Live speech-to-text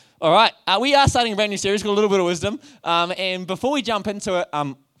All right, we are starting a brand new series called A Little Bit of Wisdom. And before we jump into it,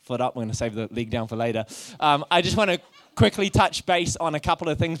 foot up, we're going to save the leg down for later. I just want to quickly touch base on a couple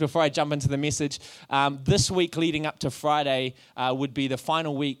of things before I jump into the message. This week leading up to Friday would be the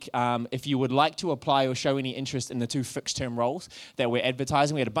final week if you would like to apply or show any interest in the 2 fixed-term roles that we're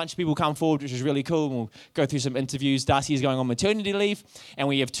advertising. We had a bunch of people come forward, which is really cool. We'll go through some interviews. Darcy is going on maternity leave, and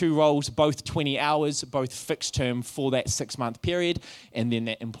we have 2 roles, both 20 hours, both fixed-term for that 6-month period, and then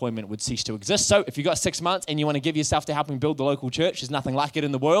that employment would cease to exist. So if you've got 6 months and you want to give yourself to helping build the local church, there's nothing like it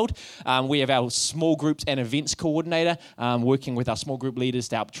in the world. We have our small groups and events coordinator working with our small group leaders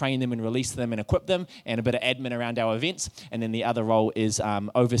to help train them and release them and equip them, and a bit of admin around our events. And then the other role is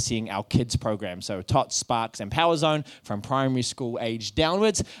overseeing our kids program. So TOTS, Sparks, and Power Zone from primary school age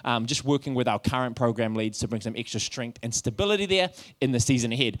downwards, just working with our current program leads to bring some extra strength and stability there in the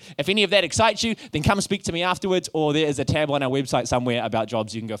season ahead. If any of that excites you, then come speak to me afterwards, or there is a tab on our website somewhere about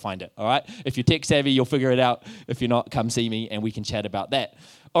jobs. You can go find it, all right? If you're tech savvy, you'll figure it out. If you're not, come see me and we can chat about that.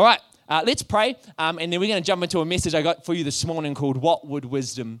 All right. Let's pray, and then we're going to jump into a message I got for you this morning called What Would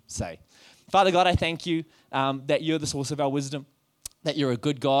Wisdom Say? Father God, I thank you that you're the source of our wisdom, that you're a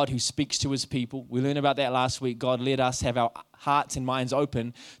good God who speaks to his people. We learned about that last week. God, let us have our hearts and minds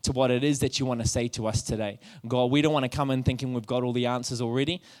open to what it is that you want to say to us today. God, we don't want to come in thinking we've got all the answers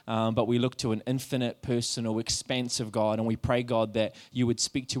already, but we look to an infinite, personal, expansive God, and we pray, God, that you would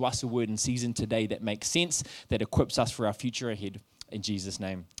speak to us a word in season today that makes sense, that equips us for our future ahead. In Jesus'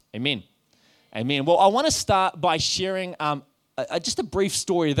 name, amen. Amen. Well, I want to start by sharing just a brief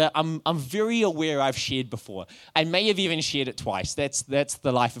story that I'm very aware I've shared before. I may have even shared it twice. That's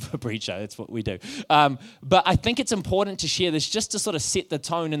the life of a preacher. That's what we do. But I think it's important to share this just to sort of set the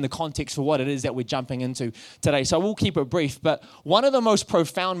tone and the context for what it is that we're jumping into today. So I will keep it brief. But one of the most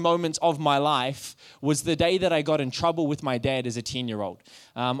profound moments of my life was the day that I got in trouble with my dad as a 10-year-old.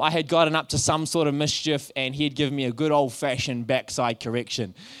 I had gotten up to some sort of mischief, and he had given me a good old-fashioned backside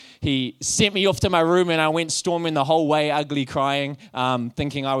correction. He sent me off to my room, and I went storming the whole way, ugly crying,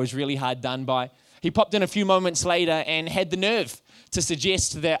 thinking I was really hard done by. He popped in a few moments later and had the nerve to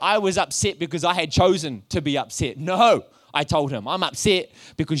suggest that I was upset because I had chosen to be upset. No, I told him, I'm upset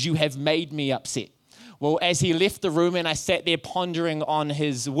because you have made me upset. Well, as he left the room and I sat there pondering on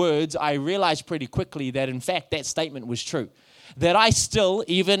his words, I realized pretty quickly that, in fact, that statement was true. That I still,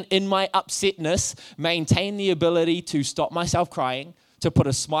 even in my upsetness, maintain the ability to stop myself crying, to put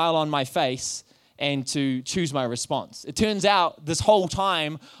a smile on my face, and to choose my response. It turns out this whole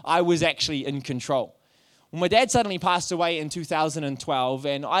time I was actually in control. Well, my dad suddenly passed away in 2012,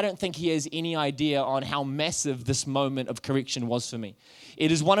 and I don't think he has any idea on how massive this moment of correction was for me.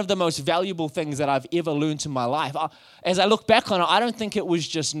 It is one of the most valuable things that I've ever learned in my life. As I look back on it, I don't think it was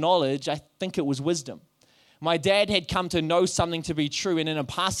just knowledge, I think it was wisdom. My dad had come to know something to be true, and in a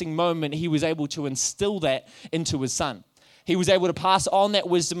passing moment, he was able to instill that into his son. He was able to pass on that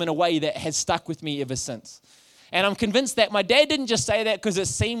wisdom in a way that has stuck with me ever since. And I'm convinced that my dad didn't just say that because it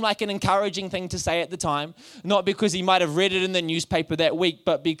seemed like an encouraging thing to say at the time, not because he might have read it in the newspaper that week,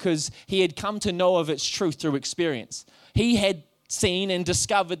 but because he had come to know of its truth through experience. He had seen and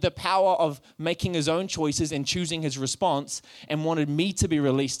discovered the power of making his own choices and choosing his response, and wanted me to be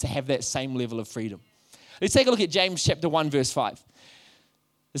released to have that same level of freedom. Let's take a look at James chapter 1, verse 5.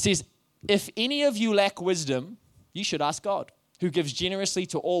 It says, "If any of you lack wisdom, you should ask God, who gives generously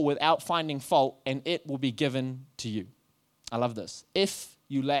to all without finding fault, and it will be given to you." I love this. If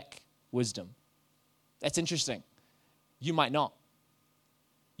you lack wisdom. That's interesting. You might not.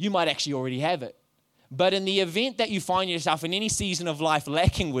 You might actually already have it. But in the event that you find yourself in any season of life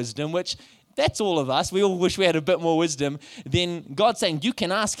lacking wisdom, which that's all of us, we all wish we had a bit more wisdom, then God's saying you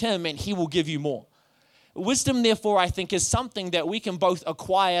can ask him and he will give you more. Wisdom, therefore, I think is something that we can both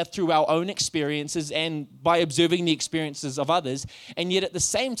acquire through our own experiences and by observing the experiences of others. And yet at the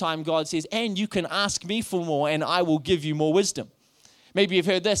same time, God says, and you can ask me for more and I will give you more wisdom. Maybe you've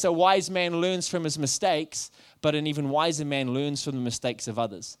heard this, a wise man learns from his mistakes, but an even wiser man learns from the mistakes of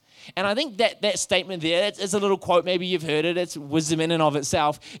others. And I think that statement there, it's a little quote, maybe you've heard it, it's wisdom in and of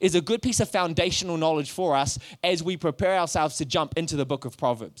itself, is a good piece of foundational knowledge for us as we prepare ourselves to jump into the book of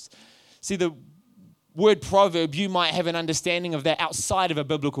Proverbs. See, the word proverb, you might have an understanding of that outside of a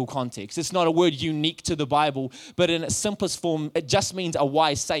biblical context. It's not a word unique to the Bible, but in its simplest form, it just means a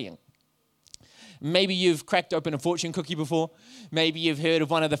wise saying. Maybe you've cracked open a fortune cookie before. Maybe you've heard of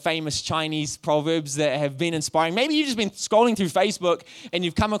one of the famous Chinese proverbs that have been inspiring. Maybe you've just been scrolling through Facebook and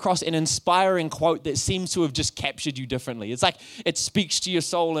you've come across an inspiring quote that seems to have just captured you differently. It's like it speaks to your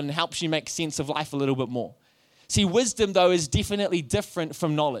soul and helps you make sense of life a little bit more. See, wisdom, though, is definitely different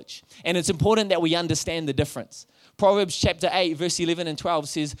from knowledge. And it's important that we understand the difference. Proverbs chapter 8, verse 11 and 12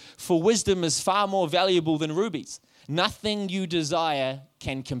 says, "For wisdom is far more valuable than rubies. Nothing you desire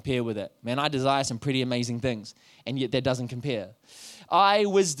can compare with it." Man, I desire some pretty amazing things, and yet that doesn't compare. "I,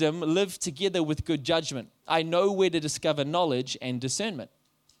 wisdom, live together with good judgment. I know where to discover knowledge and discernment."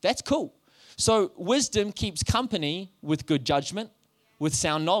 That's cool. So wisdom keeps company with good judgment, with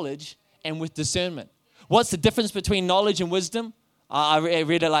sound knowledge, and with discernment. What's the difference between knowledge and wisdom? I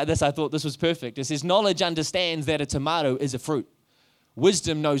read it like this. I thought this was perfect. It says, knowledge understands that a tomato is a fruit.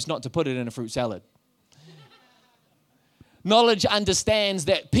 Wisdom knows not to put it in a fruit salad. Knowledge understands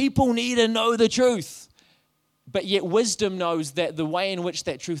that people need to know the truth. But yet wisdom knows that the way in which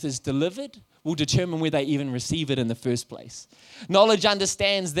that truth is delivered will determine whether they even receive it in the first place. Knowledge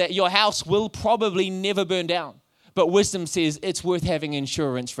understands that your house will probably never burn down. But wisdom says it's worth having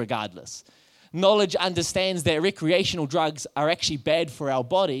insurance regardless. Knowledge understands that recreational drugs are actually bad for our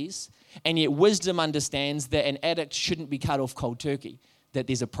bodies, and yet wisdom understands that an addict shouldn't be cut off cold turkey, that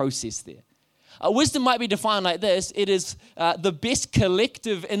there's a process there. Wisdom might be defined like this: it is the best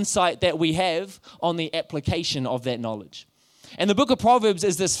collective insight that we have on the application of that knowledge. And the book of Proverbs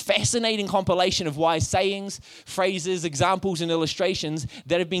is this fascinating compilation of wise sayings, phrases, examples, and illustrations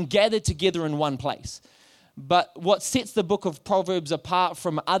that have been gathered together in one place. But what sets the book of Proverbs apart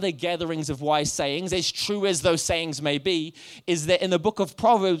from other gatherings of wise sayings, as true as those sayings may be, is that in the book of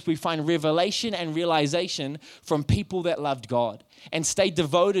Proverbs we find revelation and realization from people that loved God and stayed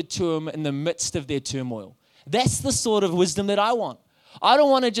devoted to Him in the midst of their turmoil. That's the sort of wisdom that I want. I don't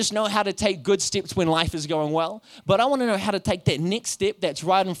want to just know how to take good steps when life is going well, but I want to know how to take that next step that's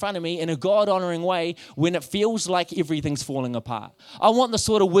right in front of me in a God-honoring way when it feels like everything's falling apart. I want the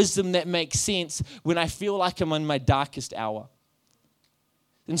sort of wisdom that makes sense when I feel like I'm in my darkest hour.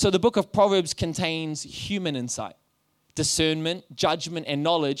 And so the book of Proverbs contains human insight, discernment, judgment, and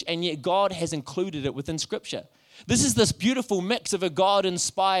knowledge, and yet God has included it within Scripture. This is this beautiful mix of a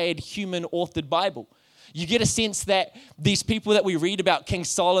God-inspired, human-authored Bible. You get a sense that these people that we read about, King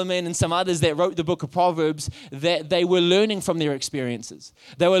Solomon and some others that wrote the book of Proverbs, that they were learning from their experiences.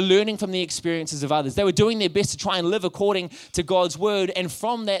 They were learning from the experiences of others. They were doing their best to try and live according to God's word, and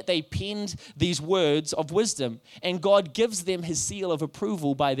from that they penned these words of wisdom. And God gives them His seal of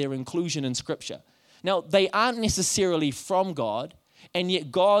approval by their inclusion in Scripture. Now, they aren't necessarily from God, and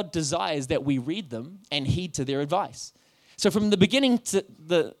yet God desires that we read them and heed to their advice. So from the beginning to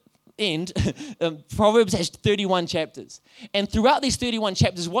the end, Proverbs has 31 chapters. And throughout these 31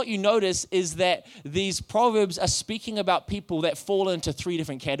 chapters, what you notice is that these Proverbs are speaking about people that fall into three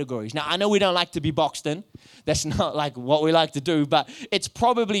different categories. Now, I know we don't like to be boxed in. That's not like what we like to do, but it's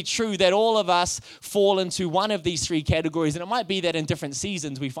probably true that all of us fall into one of these three categories. And it might be that in different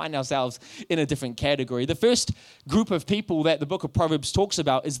seasons, we find ourselves in a different category. The first group of people that the book of Proverbs talks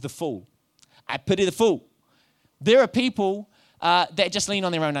about is the fool. I pity the fool. There are people that just lean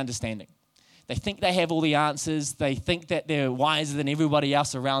on their own understanding. They think they have all the answers. They think that they're wiser than everybody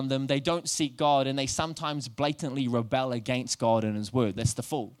else around them. They don't seek God, and they sometimes blatantly rebel against God and His word. That's the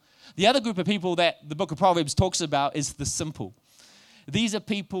fool. The other group of people that the book of Proverbs talks about is the simple. These are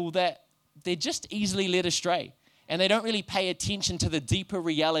people that they're just easily led astray, and they don't really pay attention to the deeper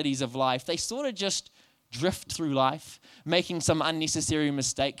realities of life. They sort of just drift through life, making some unnecessary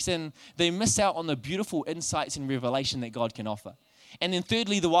mistakes, and they miss out on the beautiful insights and revelation that God can offer. And then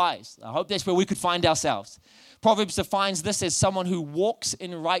thirdly, the wise. I hope that's where we could find ourselves. Proverbs defines this as someone who walks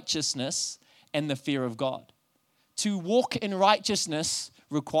in righteousness and the fear of God. To walk in righteousness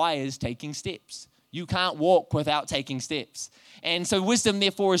requires taking steps. You can't walk without taking steps. And so wisdom,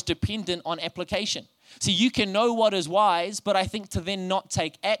 therefore, is dependent on application. See, you can know what is wise, but I think to then not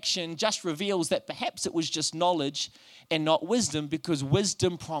take action just reveals that perhaps it was just knowledge and not wisdom, because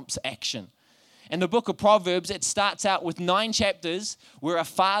wisdom prompts action. In the book of Proverbs, it starts out with 9 chapters where a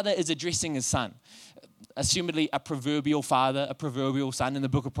father is addressing his son. Assumedly a proverbial father, a proverbial son in the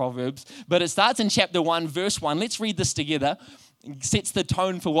book of Proverbs. But it starts in chapter 1, verse 1. Let's read this together. It sets the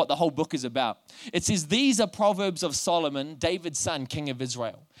tone for what the whole book is about. It says, "These are Proverbs of Solomon, David's son, king of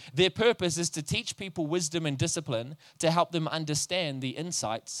Israel. Their purpose is to teach people wisdom and discipline, to help them understand the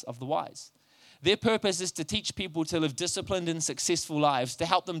insights of the wise." Their purpose is to teach people to live disciplined and successful lives, to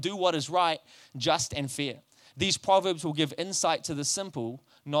help them do what is right, just, and fair. These proverbs will give insight to the simple,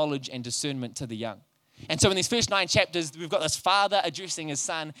 knowledge and discernment to the young. And so in these first 9 chapters, we've got this father addressing his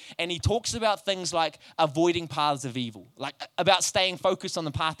son, and he talks about things like avoiding paths of evil, like about staying focused on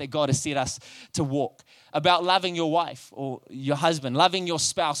the path that God has set us to walk, about loving your wife or your husband, loving your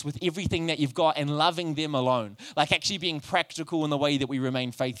spouse with everything that you've got and loving them alone, like actually being practical in the way that we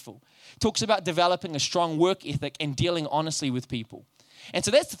remain faithful. Talks about developing a strong work ethic and dealing honestly with people. And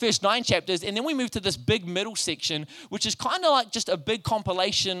so that's the first 9 chapters. And then we move to this big middle section, which is kind of like just a big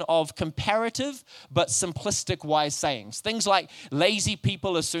compilation of comparative but simplistic wise sayings. Things like lazy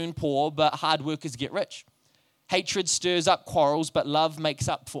people are soon poor, but hard workers get rich. Hatred stirs up quarrels, but love makes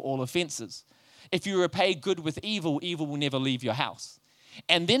up for all offenses. If you repay good with evil, evil will never leave your house.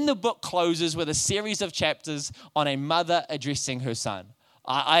 And then the book closes with a series of chapters on a mother addressing her son.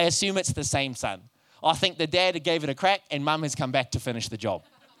 I assume it's the same son. I think the dad gave it a crack and mum has come back to finish the job.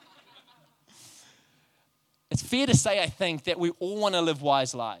 It's fair to say, I think, that we all want to live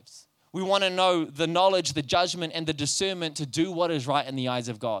wise lives. We want to know the knowledge, the judgment, and the discernment to do what is right in the eyes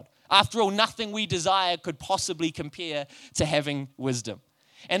of God. After all, nothing we desire could possibly compare to having wisdom.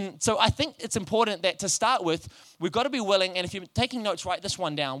 And so I think it's important that to start with, we've got to be willing, and if you're taking notes, write this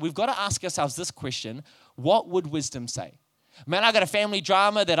one down. We've got to ask ourselves this question: what would wisdom say? Man, I got a family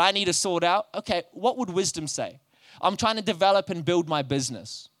drama that I need to sort out. Okay, what would wisdom say? I'm trying to develop and build my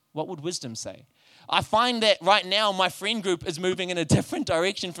business. What would wisdom say? I find that right now my friend group is moving in a different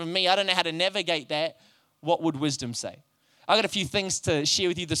direction from me. I don't know how to navigate that. What would wisdom say? I got a few things to share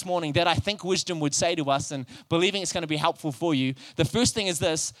with you this morning that I think wisdom would say to us, and believing it's going to be helpful for you. The first thing is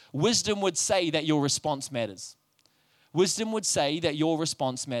this: wisdom would say that your response matters. Wisdom would say that your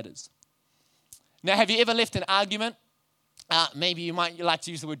response matters. Now, have you ever left an argument? Maybe you might like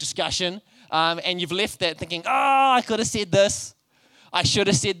to use the word discussion, and you've left that thinking, I could have said this. I should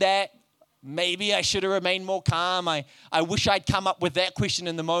have said that. Maybe I should have remained more calm. I wish I'd come up with that question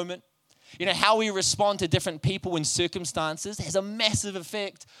in the moment. You know, how we respond to different people and circumstances has a massive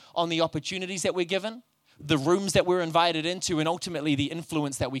effect on the opportunities that we're given, the rooms that we're invited into, and ultimately the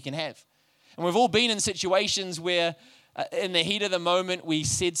influence that we can have. And we've all been in situations where in the heat of the moment, we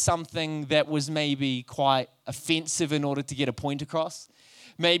said something that was maybe quite offensive in order to get a point across.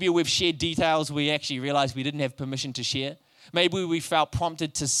 Maybe we've shared details we actually realized we didn't have permission to share. Maybe we felt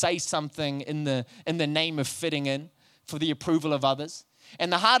prompted to say something in the name of fitting in for the approval of others. And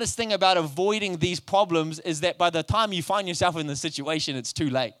the hardest thing about avoiding these problems is that by the time you find yourself in the situation, it's too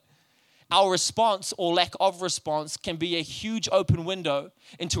late. Our response or lack of response can be a huge open window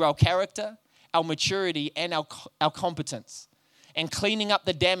into our character, our maturity, and our competence. And cleaning up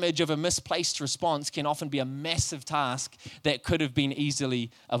the damage of a misplaced response can often be a massive task that could have been easily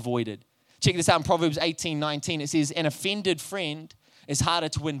avoided. Check this out in Proverbs 18:19. It says, an offended friend is harder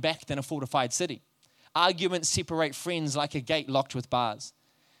to win back than a fortified city. Arguments separate friends like a gate locked with bars.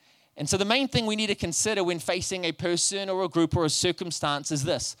 And so the main thing we need to consider when facing a person or a group or a circumstance is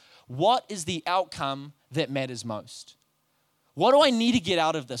this: what is the outcome that matters most? What do I need to get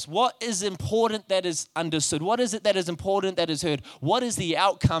out of this? What is important that is understood? What is it that is important that is heard? What is the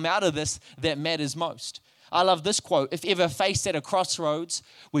outcome out of this that matters most? I love this quote: if ever faced at a crossroads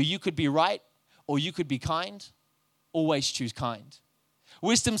where you could be right or you could be kind, always choose kind.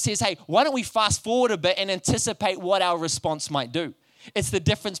 Wisdom says, hey, why don't we fast forward a bit and anticipate what our response might do? It's the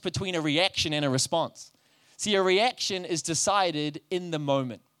difference between a reaction and a response. See, a reaction is decided in the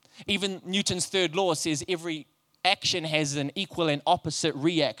moment. Even Newton's third law says every action has an equal and opposite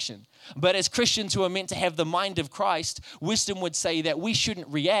reaction. But as Christians who are meant to have the mind of Christ, wisdom would say that we shouldn't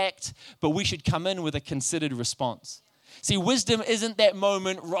react, but we should come in with a considered response. See, wisdom isn't that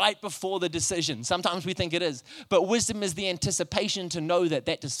moment right before the decision. Sometimes we think it is. But wisdom is the anticipation to know that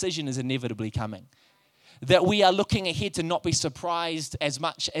that decision is inevitably coming. That we are looking ahead to not be surprised as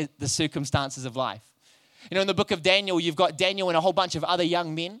much as the circumstances of life. You know, in the book of Daniel, you've got Daniel and a whole bunch of other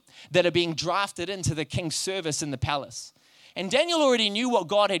young men that are being drafted into the king's service in the palace. And Daniel already knew what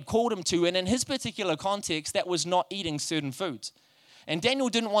God had called him to, and in his particular context, that was not eating certain foods. And Daniel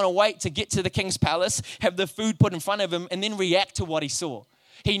didn't want to wait to get to the king's palace, have the food put in front of him, and then react to what he saw.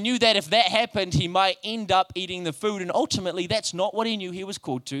 He knew that if that happened, he might end up eating the food, and ultimately, that's not what he knew he was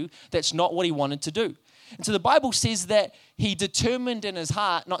called to. That's not what he wanted to do. And so the Bible says that he determined in his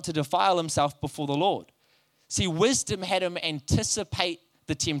heart not to defile himself before the Lord. See, wisdom had him anticipate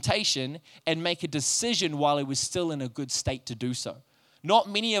the temptation and make a decision while he was still in a good state to do so. Not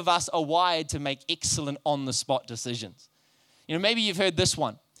many of us are wired to make excellent on-the-spot decisions. You know, maybe you've heard this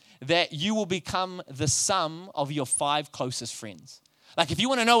one, that you will become the sum of your 5 closest friends. Like if you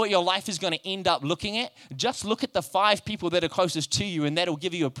want to know what your life is going to end up looking at, just look at the 5 people that are closest to you and that'll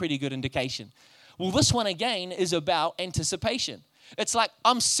give you a pretty good indication. Well, this one again is about anticipation. It's like,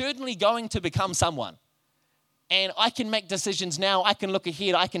 I'm certainly going to become someone. And I can make decisions now. I can look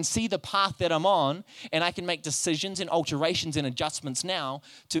ahead. I can see the path that I'm on. And I can make decisions and alterations and adjustments now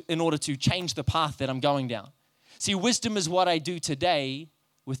in order to change the path that I'm going down. See, wisdom is what I do today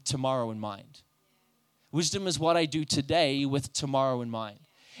with tomorrow in mind. Wisdom is what I do today with tomorrow in mind.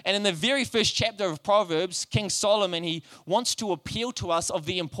 And in the very first chapter of Proverbs, King Solomon, he wants to appeal to us of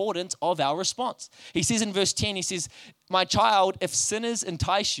the importance of our response. He says in verse 10, he says, "My child, if sinners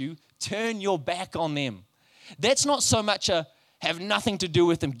entice you, turn your back on them." That's not so much a have nothing to do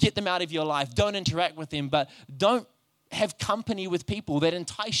with them, get them out of your life, don't interact with them, but don't have company with people that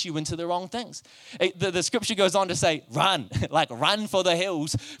entice you into the wrong things. The scripture goes on to say, run, like run for the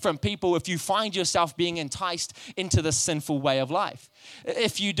hills from people if you find yourself being enticed into the sinful way of life.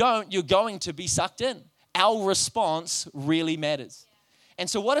 If you don't, you're going to be sucked in. Our response really matters. And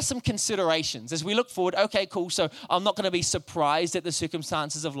so what are some considerations as we look forward? Okay, cool. So I'm not going to be surprised at the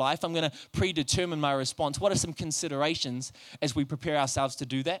circumstances of life. I'm going to predetermine my response. What are some considerations as we prepare ourselves to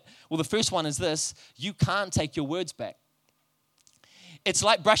do that? Well, the first one is this: you can't take your words back. It's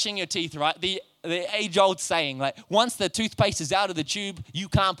like brushing your teeth, right? The age-old saying, like, once the toothpaste is out of the tube, you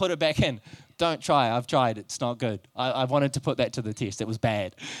can't put it back in. Don't try. I've tried. It's not good. I wanted to put that to the test. It was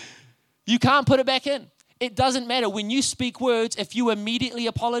bad. You can't put it back in. It doesn't matter. When you speak words, if you immediately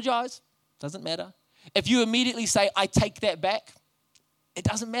apologize, doesn't matter. If you immediately say, I take that back, it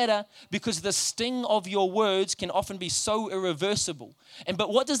doesn't matter, because the sting of your words can often be so irreversible.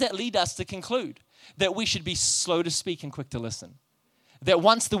 But what does that lead us to conclude? That we should be slow to speak and quick to listen. That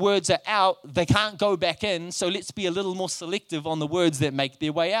once the words are out, they can't go back in, so let's be a little more selective on the words that make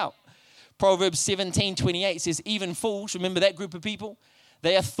their way out. Proverbs 17:28 says, even fools, remember that group of people?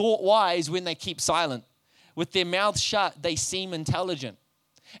 They are thought wise when they keep silent. With their mouths shut, they seem intelligent.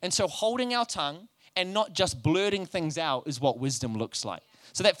 And so holding our tongue and not just blurting things out is what wisdom looks like.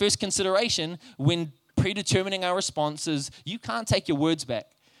 So that first consideration when predetermining our response is you can't take your words back.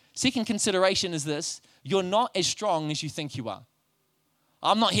 Second consideration is this: you're not as strong as you think you are.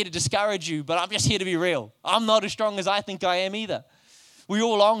 I'm not here to discourage you, but I'm just here to be real. I'm not as strong as I think I am either. We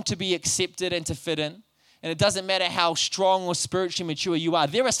all long to be accepted and to fit in. And it doesn't matter how strong or spiritually mature you are.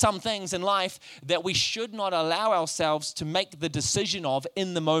 There are some things in life that we should not allow ourselves to make the decision of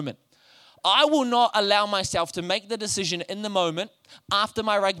in the moment. I will not allow myself to make the decision in the moment after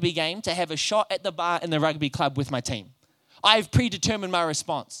my rugby game to have a shot at the bar in the rugby club with my team. I've predetermined my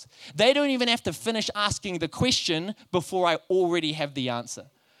response. They don't even have to finish asking the question before I already have the answer.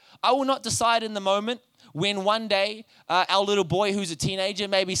 I will not decide in the moment when one day our little boy who's a teenager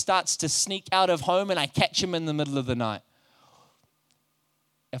maybe starts to sneak out of home and I catch him in the middle of the night.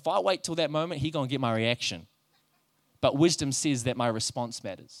 If I wait till that moment, he's going to get my reaction. But wisdom says that my response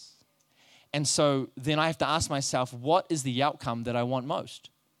matters. And so then I have to ask myself, what is the outcome that I want most?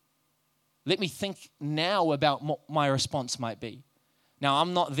 Let me think now about what my response might be. Now,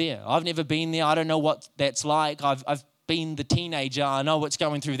 I'm not there. I've never been there. I don't know what that's like. I've been the teenager. I know what's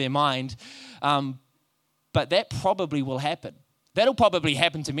going through their mind. But that probably will happen. That'll probably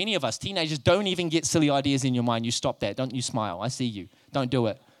happen to many of us. Teenagers, don't even get silly ideas in your mind. You stop that. Don't you smile. I see you. Don't do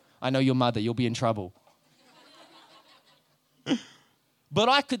it. I know your mother. You'll be in trouble. But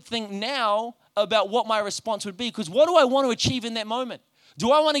I could think now about what my response would be, because what do I want to achieve in that moment?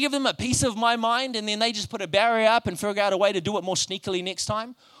 Do I want to give them a piece of my mind and then they just put a barrier up and figure out a way to do it more sneakily next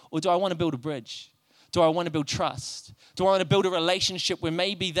time? Or do I want to build a bridge? Do I want to build trust? Do I want to build a relationship where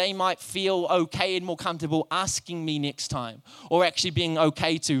maybe they might feel okay and more comfortable asking me next time, or actually being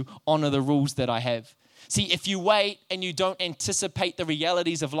okay to honor the rules that I have? See, if you wait and you don't anticipate the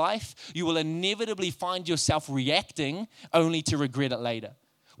realities of life, you will inevitably find yourself reacting only to regret it later.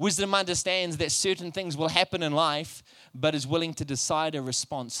 Wisdom understands that certain things will happen in life, but is willing to decide a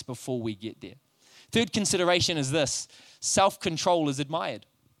response before we get there. Third consideration is this: self-control is admired.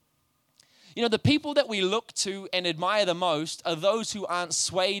 You know, the people that we look to and admire the most are those who aren't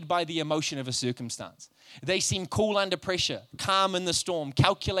swayed by the emotion of a circumstance. They seem cool under pressure, calm in the storm,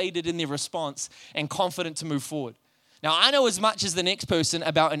 calculated in their response, and confident to move forward. Now, I know as much as the next person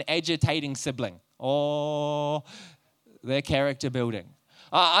about an agitating sibling or their character building.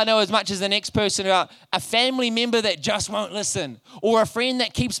 I know as much as the next person about a family member that just won't listen, or a friend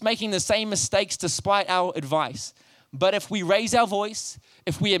that keeps making the same mistakes despite our advice. But if we raise our voice,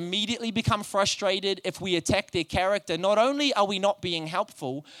 if we immediately become frustrated, if we attack their character, not only are we not being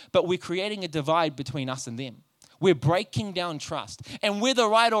helpful, but we're creating a divide between us and them. We're breaking down trust. And whether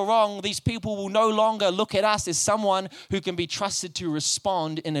right or wrong, these people will no longer look at us as someone who can be trusted to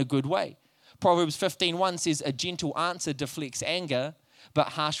respond in a good way. Proverbs 15:1 says, a gentle answer deflects anger, but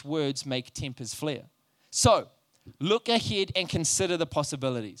harsh words make tempers flare. So, look ahead and consider the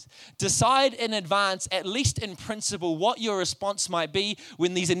possibilities. Decide in advance, at least in principle, what your response might be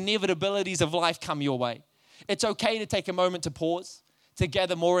when these inevitabilities of life come your way. It's okay to take a moment to pause, to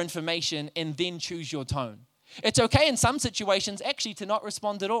gather more information, and then choose your tone. It's okay in some situations actually to not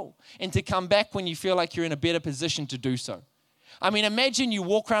respond at all and to come back when you feel like you're in a better position to do so. I mean, imagine you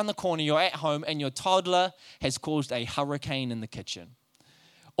walk around the corner, you're at home, and your toddler has caused a hurricane in the kitchen.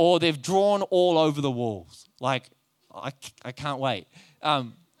 Or they've drawn all over the walls. Like, I can't wait.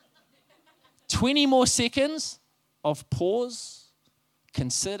 20 more seconds of pause,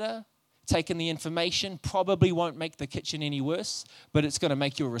 consider, taking the information, probably won't make the kitchen any worse, but it's going to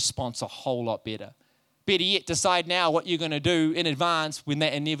make your response a whole lot better. Better yet, decide now what you're going to do in advance when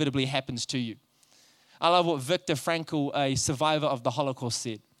that inevitably happens to you. I love what Viktor Frankl, a survivor of the Holocaust,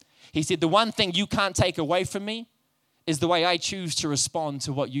 said. He said, the one thing you can't take away from me is the way I choose to respond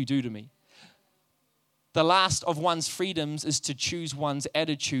to what you do to me. The last of one's freedoms is to choose one's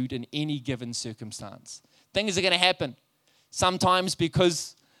attitude in any given circumstance. Things are going to happen. Sometimes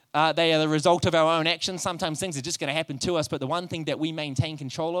because they are the result of our own actions. Sometimes things are just going to happen to us. But the one thing that we maintain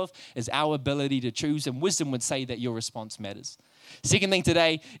control of is our ability to choose. And wisdom would say that your response matters. Second thing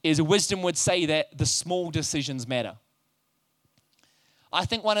today is wisdom would say that the small decisions matter. I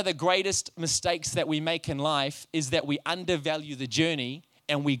think one of the greatest mistakes that we make in life is that we undervalue the journey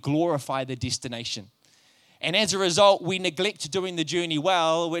and we glorify the destination. And as a result, we neglect doing the journey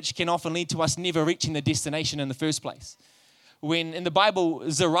well, which can often lead to us never reaching the destination in the first place. When in the Bible,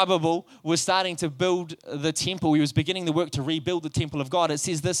 Zerubbabel was starting to build the temple, he was beginning the work to rebuild the temple of God. It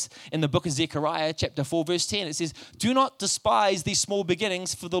says this in the book of Zechariah, chapter 4, verse 10. It says, do not despise these small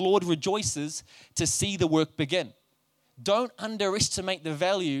beginnings, for the Lord rejoices to see the work begin. Don't underestimate the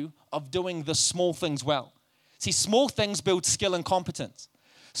value of doing the small things well. See, small things build skill and competence.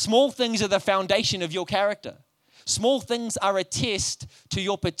 Small things are the foundation of your character. Small things are a test to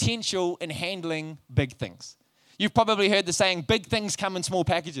your potential in handling big things. You've probably heard the saying, big things come in small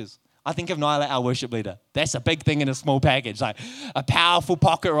packages. I think of Nyla, our worship leader. That's a big thing in a small package, like a powerful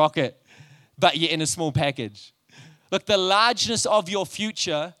pocket rocket, but yet in a small package. Look, the largeness of your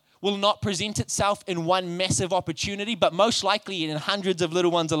future will not present itself in one massive opportunity, but most likely in hundreds of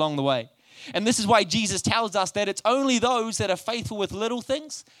little ones along the way. And this is why Jesus tells us that it's only those that are faithful with little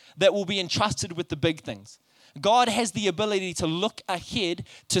things that will be entrusted with the big things. God has the ability to look ahead,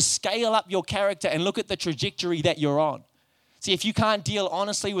 to scale up your character and look at the trajectory that you're on. See, if you can't deal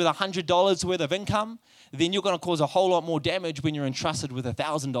honestly with $100 worth of income, then you're going to cause a whole lot more damage when you're entrusted with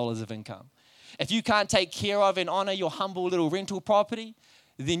 $1,000 of income. If you can't take care of and honor your humble little rental property,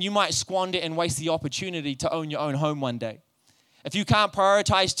 then you might squander and waste the opportunity to own your own home one day. If you can't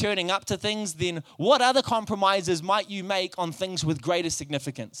prioritize turning up to things, then what other compromises might you make on things with greater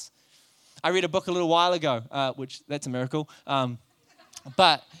significance? I read a book a little while ago, which that's a miracle,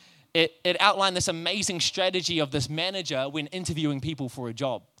 but it outlined this amazing strategy of this manager when interviewing people for a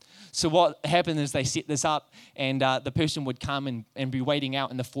job. So what happened is they set this up, and the person would come and be waiting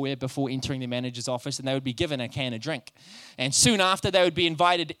out in the foyer before entering the manager's office, and they would be given a can of drink. And soon after, they would be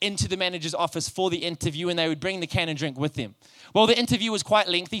invited into the manager's office for the interview, and they would bring the can of drink with them. Well, the interview was quite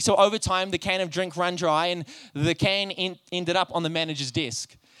lengthy, so over time, the can of drink ran dry, and the can ended up on the manager's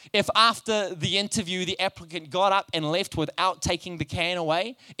desk. If after the interview, the applicant got up and left without taking the can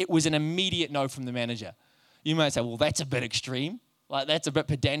away, it was an immediate no from the manager. You might say, well, that's a bit extreme. Like, that's a bit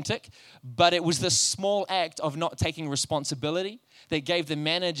pedantic. But it was this small act of not taking responsibility that gave the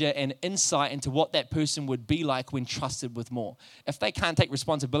manager an insight into what that person would be like when trusted with more. If they can't take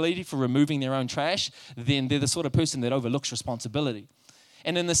responsibility for removing their own trash, then they're the sort of person that overlooks responsibility.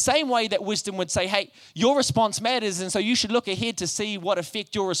 And in the same way that wisdom would say, hey, your response matters, and so you should look ahead to see what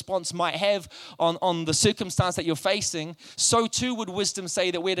effect your response might have on the circumstance that you're facing, so too would wisdom say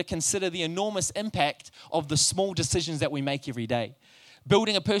that we're to consider the enormous impact of the small decisions that we make every day.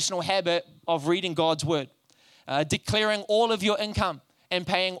 Building a personal habit of reading God's word, declaring all of your income and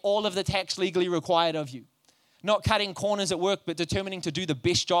paying all of the tax legally required of you, not cutting corners at work, but determining to do the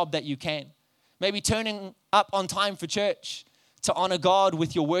best job that you can. Maybe turning up on time for church, to honor God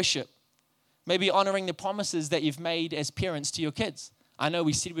with your worship. Maybe honoring the promises that you've made as parents to your kids. I know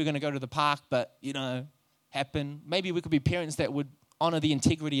we said we were going to go to the park, but, happen. Maybe we could be parents that would honor the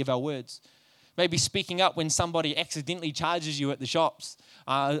integrity of our words. Maybe speaking up when somebody accidentally charges you at the shops.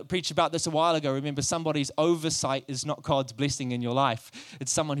 I preached about this a while ago. Remember, somebody's oversight is not God's blessing in your life.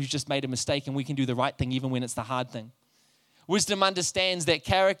 It's someone who's just made a mistake, and we can do the right thing even when it's the hard thing. Wisdom understands that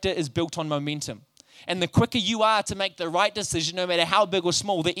character is built on momentum. And the quicker you are to make the right decision, no matter how big or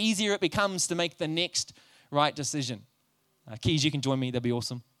small, the easier it becomes to make the next right decision. Keys, you can join me. That'd be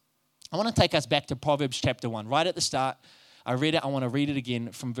awesome. I want to take us back to Proverbs chapter 1. Right at the start, I read it. I want to read it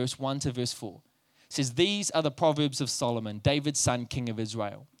again from verse 1 to verse 4. It says, these are the Proverbs of Solomon, David's son, king of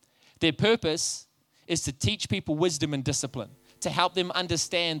Israel. Their purpose is to teach people wisdom and discipline, to help them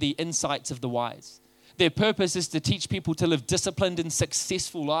understand the insights of the wise. Their purpose is to teach people to live disciplined and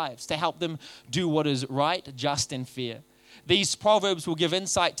successful lives, to help them do what is right, just, and fair. These proverbs will give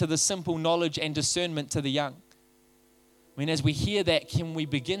insight to the simple, knowledge and discernment to the young. I mean, as we hear that, can we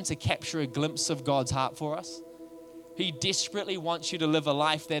begin to capture a glimpse of God's heart for us? He desperately wants you to live a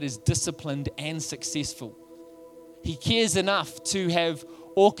life that is disciplined and successful. He cares enough to have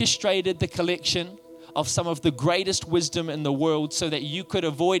orchestrated the collection of some of the greatest wisdom in the world so that you could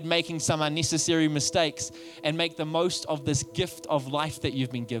avoid making some unnecessary mistakes and make the most of this gift of life that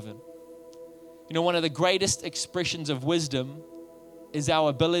you've been given. You know, one of the greatest expressions of wisdom is our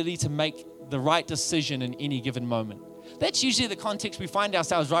ability to make the right decision in any given moment. That's usually the context we find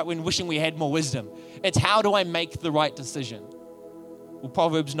ourselves, right, when wishing we had more wisdom. It's how do I make the right decision? Well,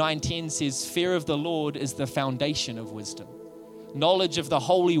 Proverbs 9:10 says, fear of the Lord is the foundation of wisdom. Knowledge of the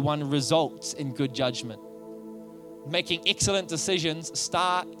Holy One results in good judgment. Making excellent decisions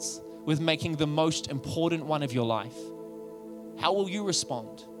starts with making the most important one of your life. How will you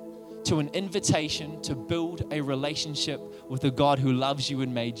respond to an invitation to build a relationship with the God who loves you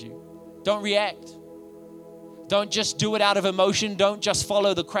and made you? Don't react. Don't just do it out of emotion. Don't just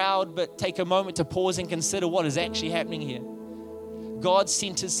follow the crowd, but take a moment to pause and consider what is actually happening here. God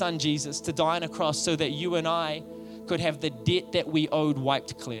sent his son Jesus to die on a cross so that you and I could have the debt that we owed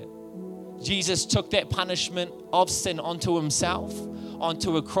wiped clear. Jesus took that punishment of sin onto himself,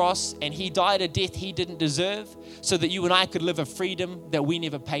 onto a cross, and he died a death he didn't deserve so that you and I could live a freedom that we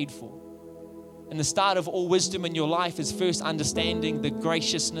never paid for. And the start of all wisdom in your life is first understanding the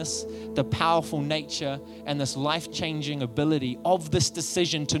graciousness, the powerful nature, and this life-changing ability of this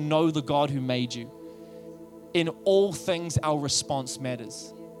decision to know the God who made you. In all things, our response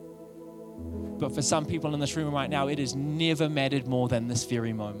matters. But for some people in this room right now, it has never mattered more than this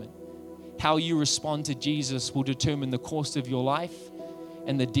very moment. How you respond to Jesus will determine the course of your life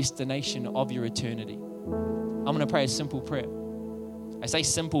and the destination of your eternity. I'm going to pray a simple prayer. I say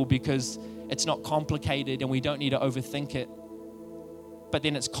simple because it's not complicated and we don't need to overthink it. But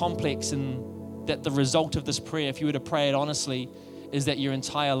then it's complex, and that the result of this prayer, if you were to pray it honestly, is that your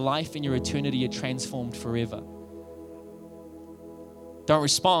entire life and your eternity are transformed forever. Don't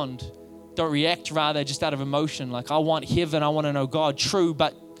respond. Don't react, rather, just out of emotion. Like, I want heaven, I want to know God. True,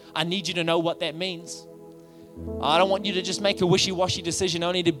 but I need you to know what that means. I don't want you to just make a wishy-washy decision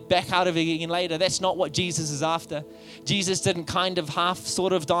only to back out of it again later. That's not what Jesus is after. Jesus didn't kind of half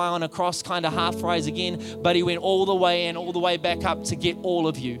sort of die on a cross, kind of half rise again, but he went all the way and all the way back up to get all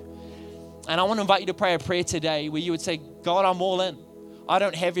of you. And I want to invite you to pray a prayer today where you would say, God, I'm all in. I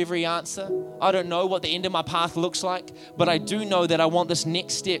don't have every answer. I don't know what the end of my path looks like, but I do know that I want this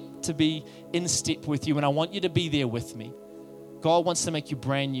next step to be in step with you, and I want you to be there with me. God wants to make you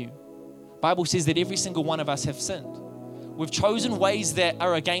brand new. Bible says that every single one of us have sinned. We've chosen ways that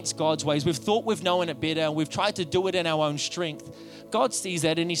are against God's ways. We've thought we've known it better, and we've tried to do it in our own strength. God sees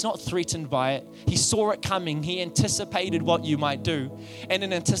that, and he's not threatened by it. He saw it coming. He anticipated what you might do. And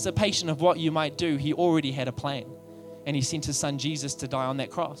in anticipation of what you might do, he already had a plan. And he sent his son Jesus to die on that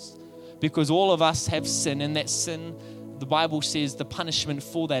cross. Because all of us have sin, and that sin, the Bible says the punishment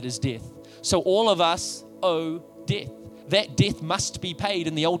for that is death. So all of us owe death. That death must be paid.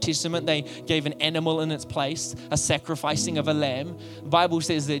 In the Old Testament, they gave an animal in its place, a sacrificing of a lamb. The Bible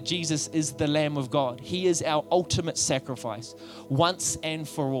says that Jesus is the Lamb of God. He is our ultimate sacrifice, once and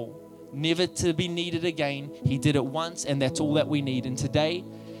for all, never to be needed again. He did it once, and that's all that we need. And today,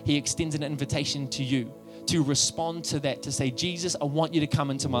 he extends an invitation to you to respond to that, to say, Jesus, I want you to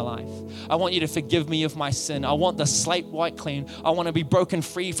come into my life. I want you to forgive me of my sin. I want the slate wiped clean. I want to be broken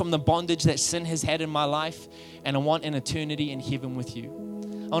free from the bondage that sin has had in my life. And I want an eternity in heaven with you.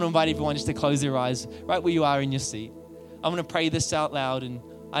 I want to invite everyone just to close their eyes right where you are in your seat. I'm going to pray this out loud, and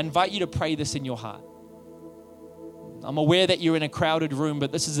I invite you to pray this in your heart. I'm aware that you're in a crowded room,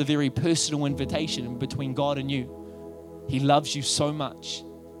 but this is a very personal invitation between God and you. He loves you so much.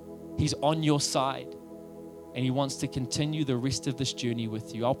 He's on your side. And he wants to continue the rest of this journey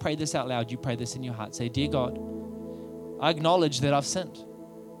with you. I'll pray this out loud. You pray this in your heart. Say, dear God, I acknowledge that I've sinned.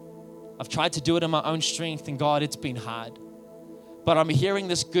 I've tried to do it in my own strength, and God, it's been hard. But I'm hearing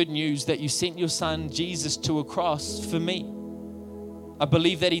this good news that you sent your son Jesus to a cross for me. I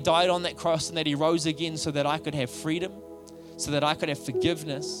believe that he died on that cross and that he rose again so that I could have freedom, so that I could have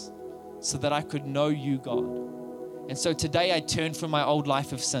forgiveness, so that I could know you, God. And so today I turn from my old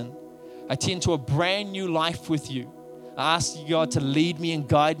life of sin. I turn to a brand new life with you. I ask you, God, to lead me and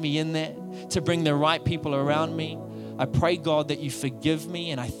guide me in that, to bring the right people around me. I pray, God, that you forgive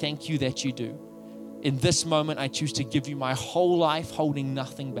me, and I thank you that you do. In this moment, I choose to give you my whole life, holding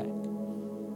nothing back.